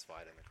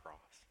satisfied in the cross.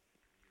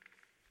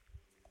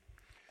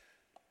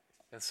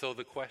 And so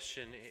the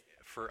question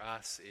for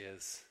us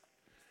is,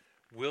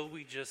 will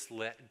we just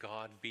let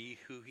God be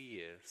who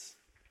he is?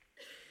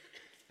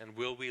 And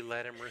will we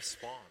let him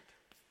respond?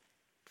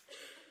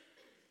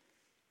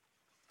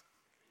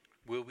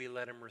 Will we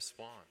let him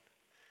respond?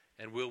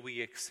 And will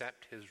we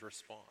accept his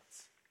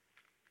response?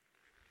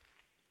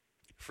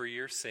 For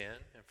your sin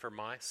and for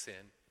my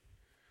sin,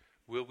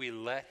 will we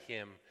let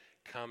him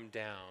come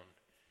down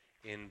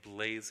in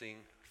blazing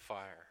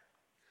fire,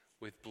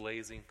 with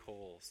blazing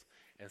coals,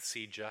 and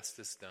see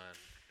justice done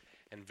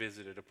and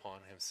visited upon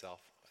himself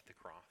at the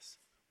cross?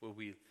 Will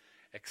we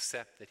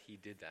accept that he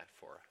did that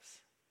for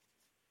us?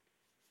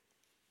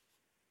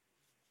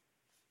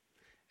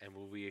 And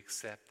will we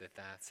accept that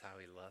that's how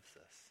he loves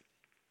us?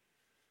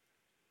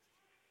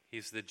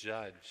 He's the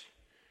judge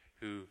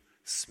who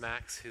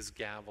smacks his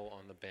gavel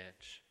on the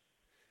bench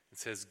and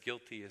says,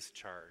 "Guilty is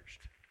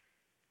charged.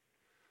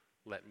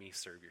 Let me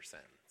serve your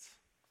sentence.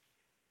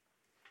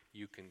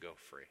 You can go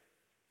free.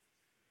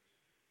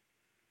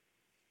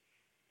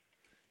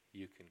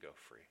 You can go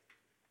free."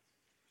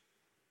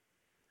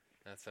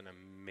 That's an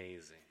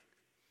amazing,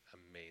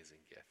 amazing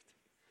gift.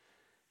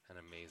 An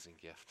amazing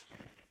gift.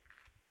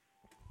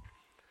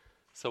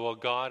 So while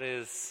God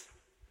is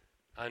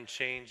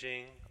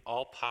unchanging,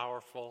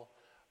 all-powerful,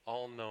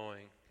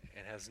 all-knowing,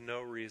 and has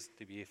no reason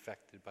to be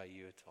affected by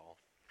you at all,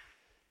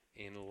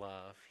 in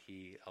love,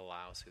 he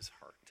allows his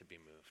heart to be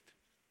moved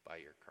by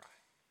your cry.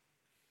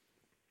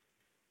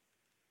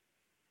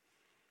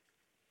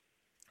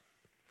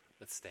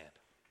 Let's stand.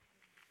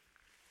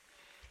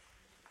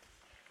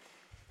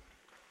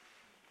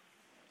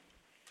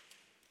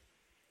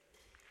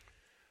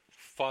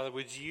 Father,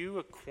 would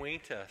you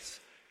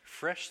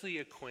freshly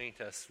acquaint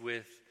us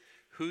with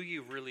who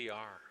you really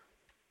are?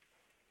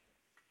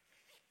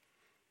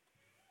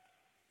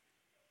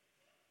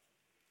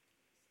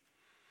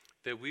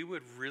 That we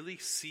would really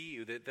see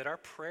you, that our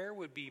prayer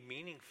would be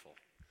meaningful.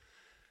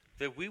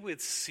 That we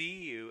would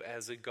see you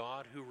as a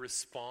God who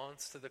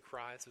responds to the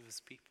cries of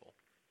his people.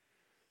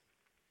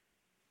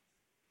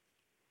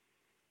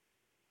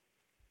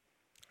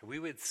 We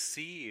would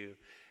see you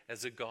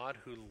as a God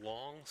who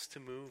longs to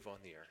move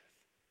on the earth.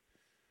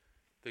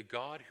 The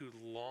God who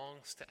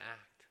longs to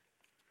act.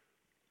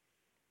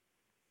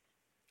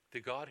 The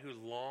God who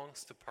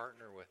longs to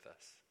partner with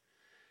us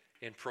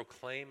in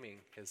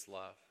proclaiming his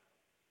love.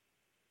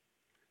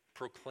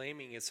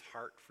 Proclaiming his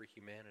heart for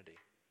humanity.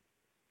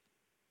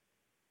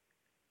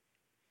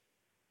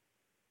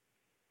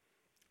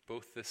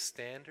 both the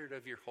standard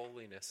of your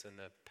holiness and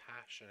the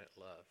passionate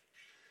love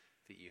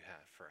that you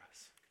have for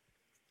us.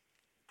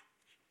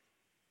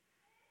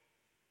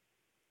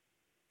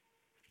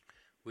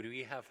 Would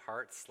we have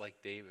hearts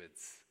like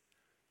David's?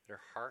 That are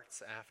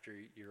hearts after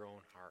your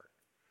own heart.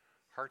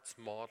 Hearts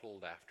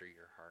modeled after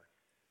your heart.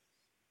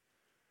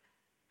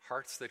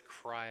 Hearts that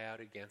cry out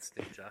against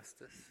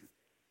injustice.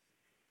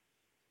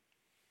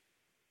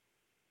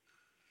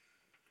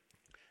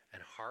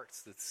 And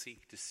hearts that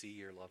seek to see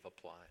your love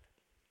applied.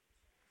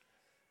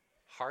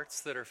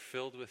 Hearts that are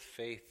filled with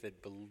faith,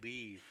 that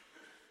believe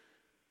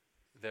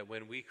that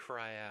when we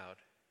cry out,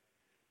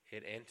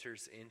 it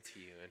enters into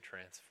you and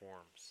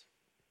transforms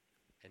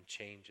and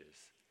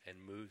changes and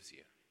moves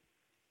you.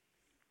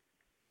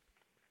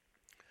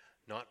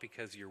 Not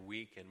because you're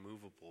weak and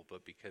movable,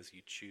 but because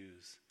you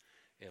choose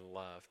in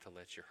love to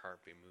let your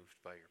heart be moved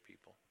by your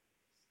people.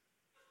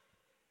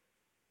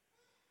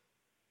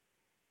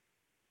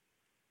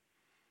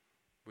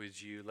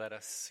 Would you let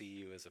us see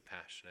you as a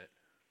passionate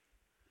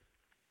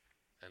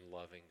and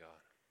loving God?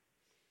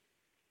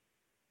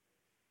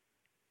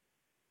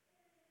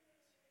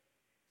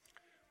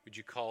 Would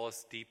you call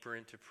us deeper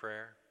into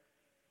prayer?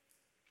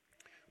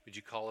 Would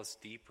you call us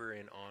deeper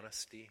in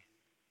honesty?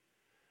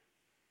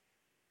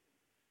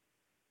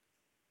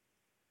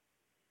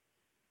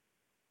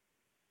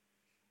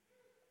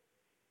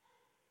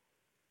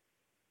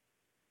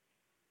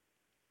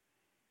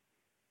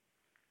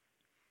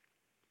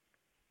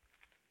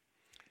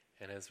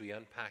 And as we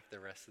unpack the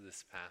rest of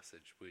this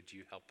passage, would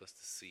you help us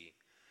to see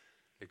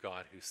the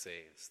God who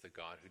saves, the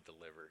God who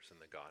delivers, and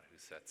the God who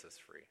sets us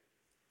free?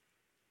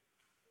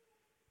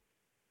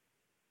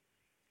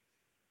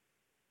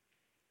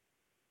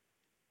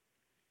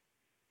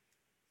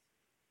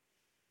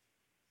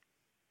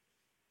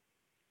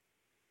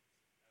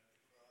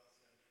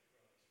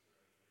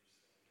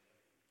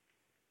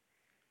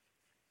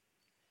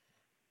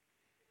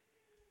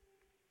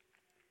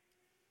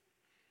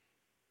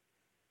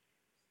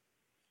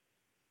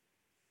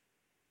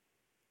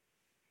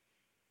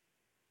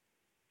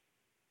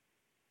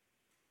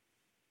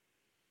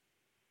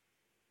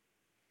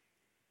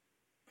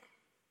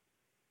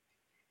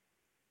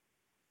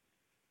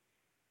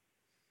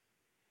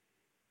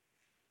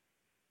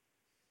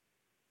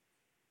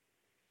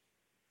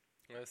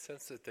 I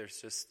sense that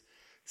there's just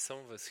some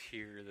of us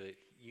here that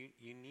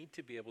you need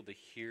to be able to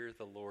hear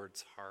the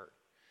Lord's heart,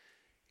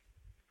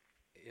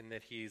 in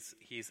that he's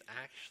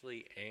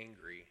actually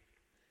angry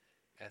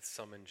at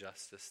some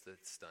injustice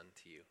that's done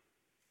to you.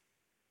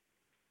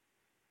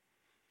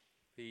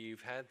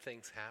 You've had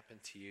things happen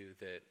to you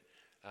that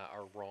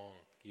are wrong.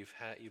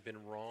 You've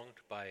been wronged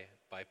by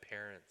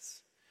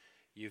parents.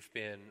 You've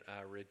been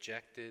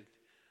rejected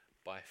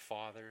by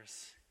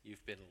fathers.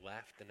 You've been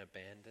left and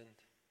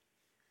abandoned.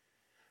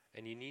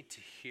 And you need to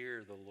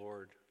hear the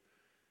Lord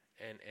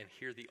and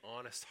hear the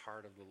honest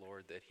heart of the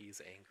Lord, that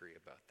he's angry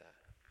about that.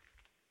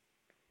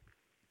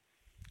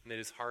 And that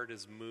his heart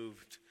is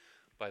moved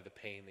by the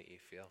pain that you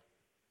feel.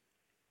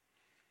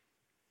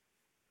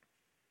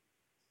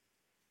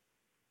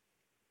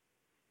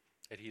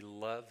 That he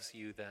loves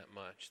you that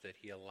much, that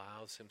he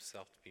allows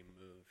himself to be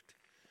moved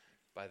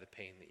by the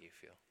pain that you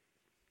feel.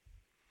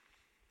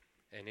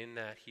 And in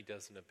that, he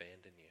doesn't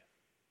abandon you.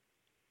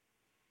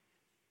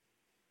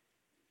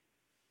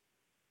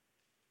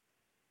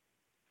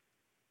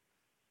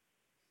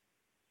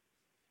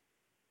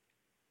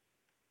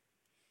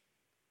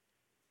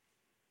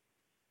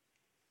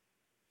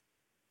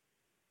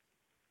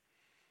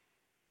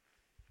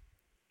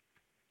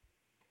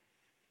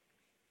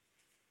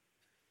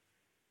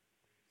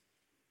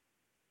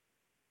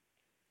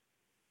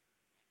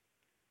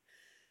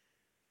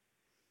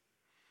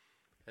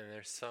 And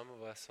there's some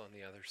of us on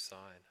the other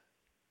side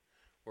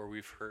where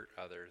we've hurt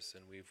others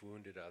and we've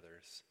wounded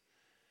others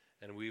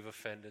and we've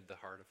offended the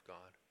heart of God.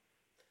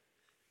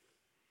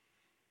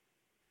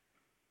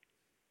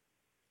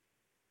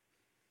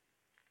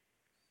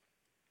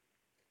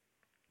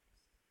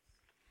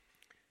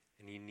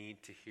 And you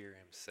need to hear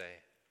him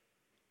say,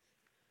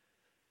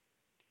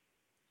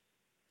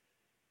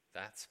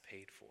 that's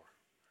paid for,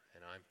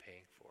 and I'm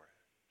paying for it.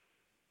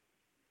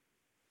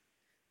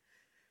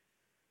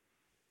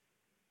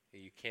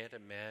 You can't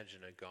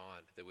imagine a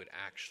God that would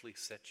actually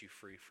set you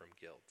free from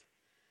guilt,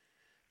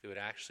 that would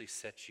actually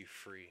set you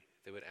free,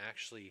 that would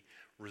actually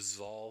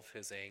resolve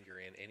his anger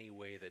in any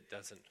way that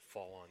doesn't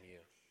fall on you.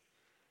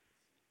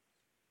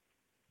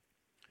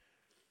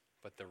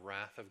 But the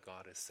wrath of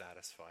God is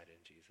satisfied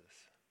in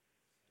Jesus,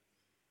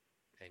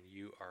 and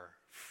you are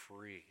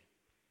free.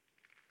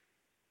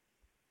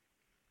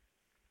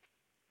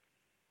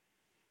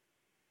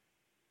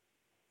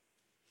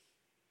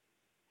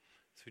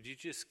 So would you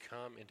just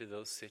come into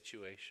those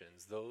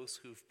situations, those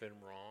who've been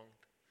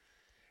wronged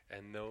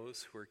and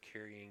those who are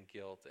carrying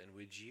guilt, and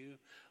would you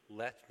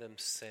let them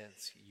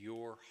sense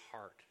your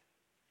heart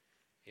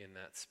in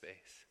that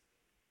space?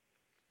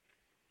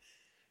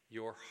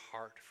 Your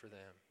heart for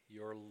them,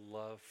 your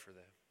love for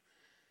them.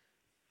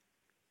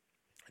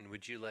 And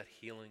would you let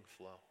healing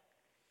flow?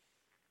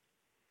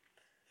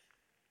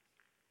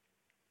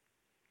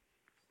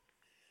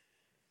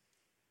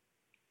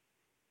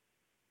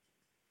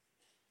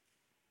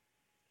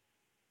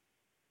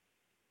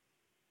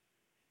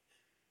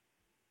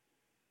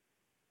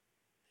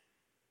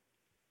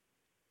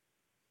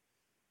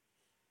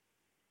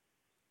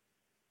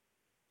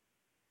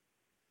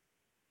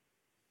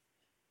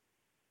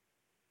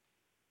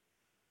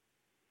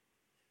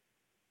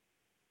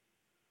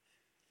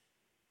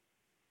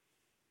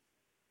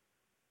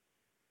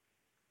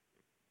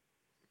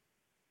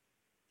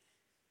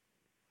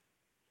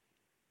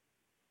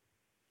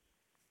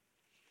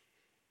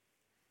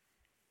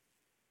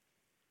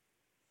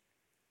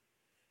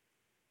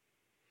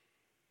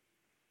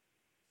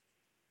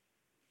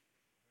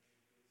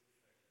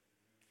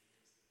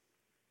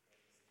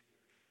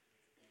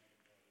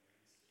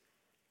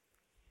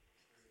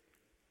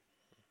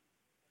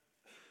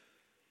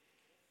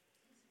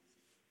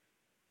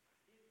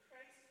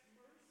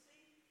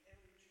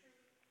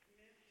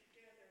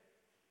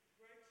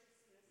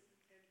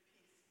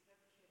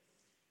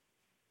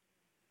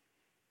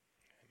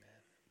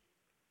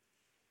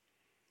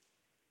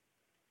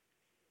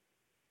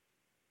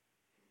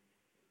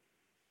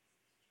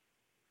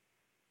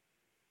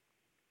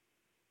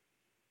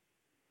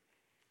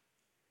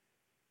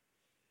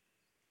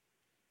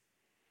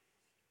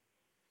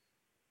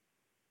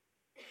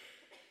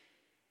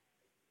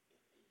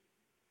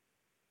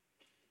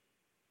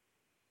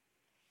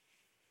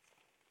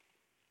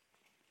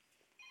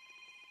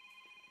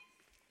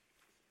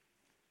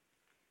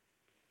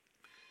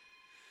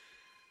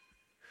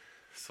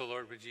 So,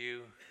 Lord, would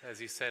you, as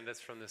you send us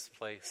from this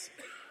place,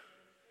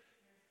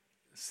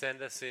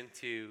 send us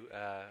into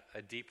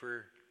a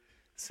deeper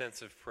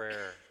sense of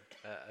prayer,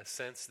 a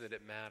sense that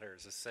it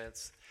matters, a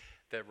sense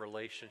that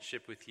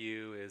relationship with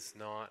you is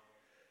not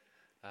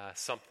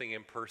something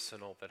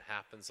impersonal that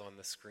happens on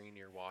the screen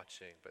you're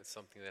watching, but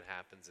something that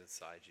happens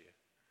inside you.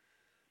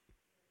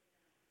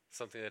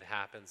 Something that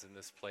happens in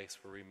this place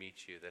where we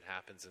meet you, that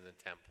happens in the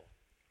temple.